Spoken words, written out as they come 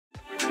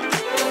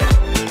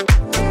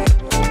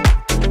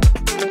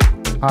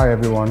Hi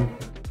everyone,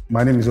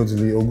 my name is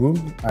Ojili Ogu.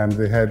 I'm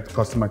the head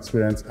customer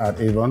experience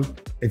at Avon.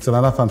 It's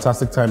another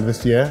fantastic time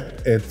this year.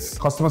 It's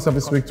Customer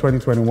Service Week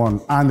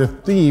 2021 and the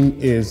theme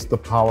is the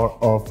power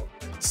of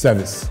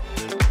service.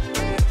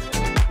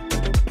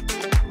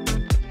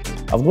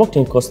 I've worked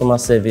in customer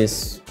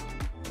service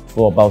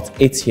for about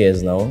 8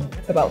 years now.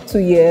 It's about 2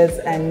 years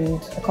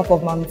and a couple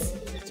of months.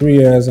 3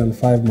 years and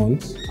 5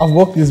 months. I've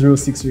worked this role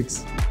 6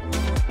 weeks.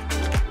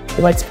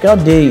 So my typical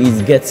day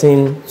is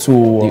getting to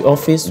the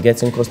office,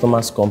 getting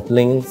customers'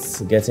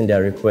 complaints, getting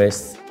their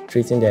requests,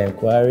 treating their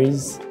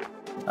inquiries,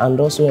 and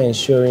also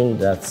ensuring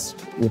that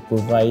we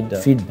provide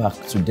feedback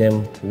to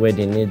them where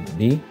they need to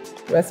be.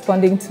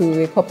 Responding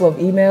to a couple of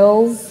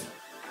emails,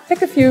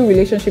 take a few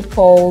relationship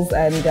calls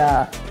and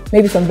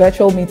maybe some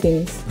virtual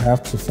meetings. I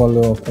have to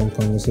follow up on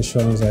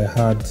conversations I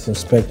had,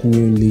 prospect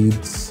new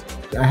leads.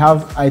 I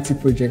have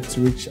IT projects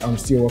which I'm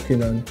still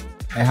working on.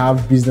 I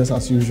have business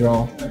as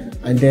usual,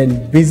 and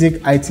then basic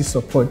IT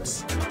support.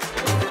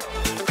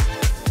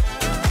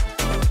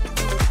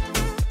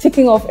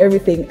 Ticking off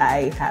everything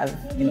I have,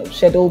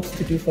 scheduled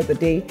to do for the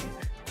day.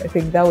 I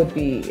think that would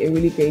be a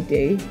really great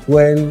day.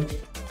 When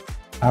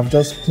I've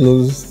just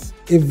closed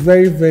a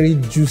very, very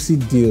juicy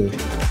deal.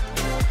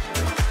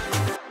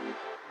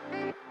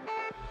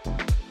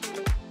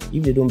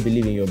 If they don't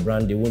believe in your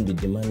brand, they won't be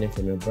demanding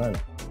from your brand.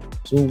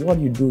 So what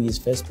you do is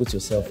first put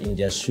yourself in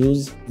their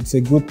shoes. It's a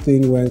good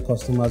thing when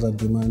customers are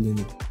demanding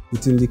it.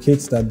 It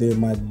indicates that they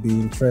might be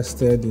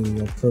interested in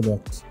your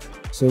product.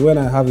 So when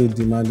I have a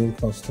demanding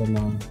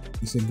customer,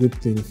 it's a good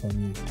thing for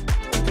me.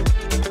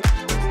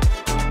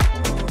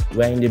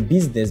 We're in the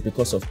business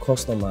because of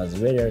customers.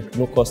 Where there are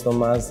no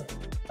customers,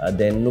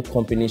 then no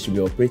company should be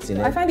operating.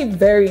 I find it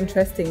very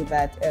interesting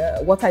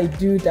that what I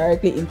do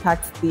directly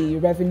impacts the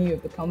revenue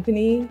of the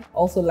company.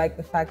 Also like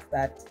the fact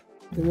that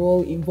the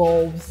role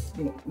involves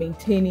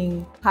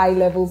maintaining high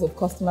levels of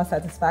customer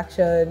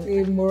satisfaction,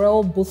 a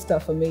morale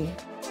booster for me.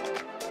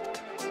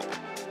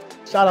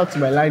 Shout out to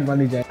my line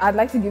manager. I'd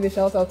like to give a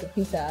shout out to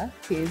Peter.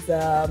 He's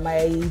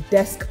my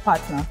desk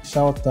partner.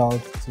 Shout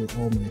out to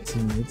all my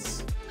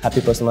teammates.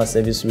 Happy Customer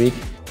Service Week.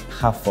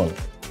 Have fun.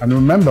 And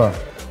remember,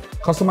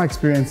 customer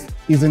experience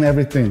isn't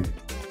everything,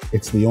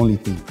 it's the only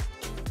thing.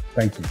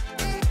 Thank you.